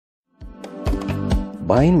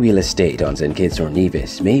Buying real estate on St. Kitts or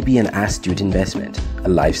Nevis may be an astute investment, a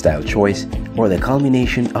lifestyle choice, or the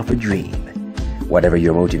culmination of a dream. Whatever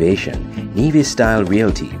your motivation, Nevis Style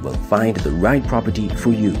Realty will find the right property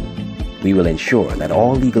for you. We will ensure that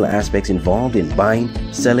all legal aspects involved in buying,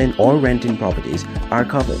 selling, or renting properties are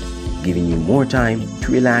covered, giving you more time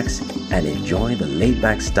to relax and enjoy the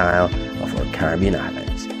laid-back style of our Caribbean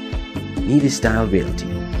islands. Nevis Style Realty.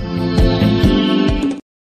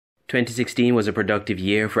 2016 was a productive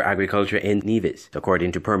year for agriculture in Nevis,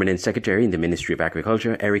 according to Permanent Secretary in the Ministry of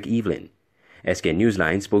Agriculture Eric Evelyn. SK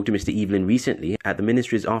Newsline spoke to Mr. Evelyn recently at the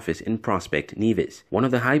Ministry's office in Prospect, Nevis. One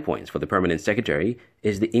of the high points for the Permanent Secretary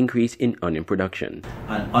is the increase in onion production.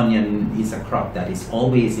 And onion is a crop that is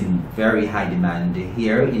always in very high demand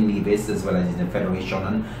here in Nevis as well as in the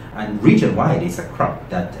Federation and region-wide. It's a crop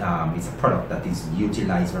that is a product that is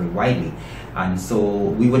utilized very widely. And so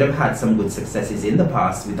we would have had some good successes in the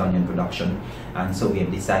past with onion production, and so we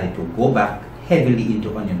have decided to go back heavily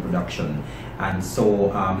into onion production. And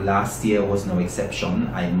so last year was no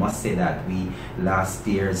exception. I must say that last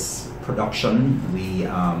year's production, we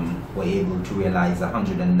were able to realize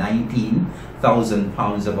 119,000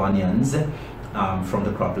 pounds of onions from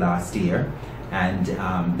the crop last year, and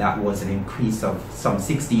that was an increase of some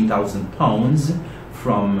 16,000 pounds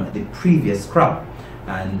from the previous crop.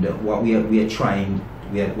 And what we're trying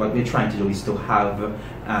to do is to have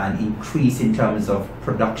an increase in terms of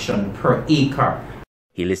production per acre.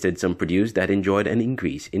 He listed some produce that enjoyed an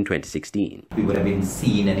increase in 2016. We would have been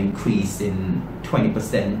seeing an increase in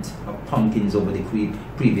 20% of pumpkins over the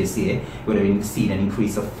previous year. We would have been seeing an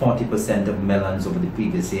increase of 40% of melons over the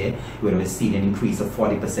previous year. We would have seen an increase of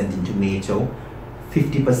 40% in tomato,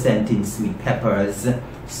 50% in sweet peppers,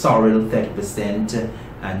 sorrel 30%,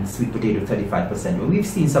 and sweet potato 35%. But we've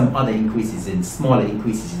seen some other increases, smaller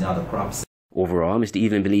increases in other crops. Overall, Mr.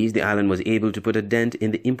 Evelyn believes the island was able to put a dent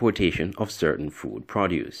in the importation of certain food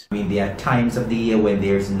produce. I mean, there are times of the year when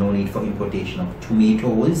there's no need for importation of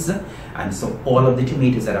tomatoes, and so all of the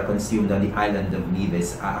tomatoes that are consumed on the island of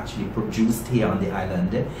Nevis are actually produced here on the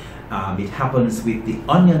island. It happens with the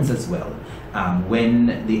onions as well.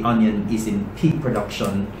 When the onion is in peak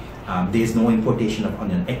production, there's no importation of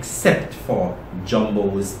onion except for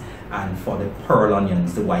jumbos and for the pearl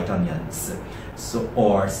onions, the white onions. So,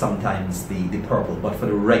 or sometimes the purple, but for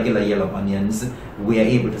the regular yellow onions, we are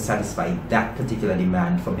able to satisfy that particular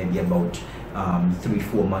demand for maybe about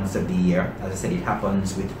 3-4 months of the year. As I said, it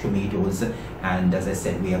happens with tomatoes, and as I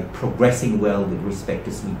said, we are progressing well with respect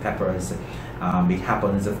to sweet peppers. It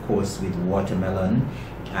happens, of course, with watermelon,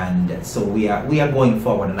 and so we are going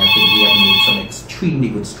forward, and I think we have made some extremely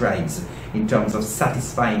good strides in terms of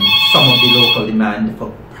satisfying some of the local demand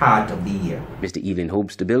for part of the year. Mr. Evelyn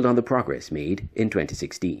hopes to build on the progress made in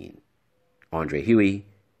 2016. Andre Huey,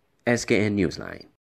 SKN Newsline.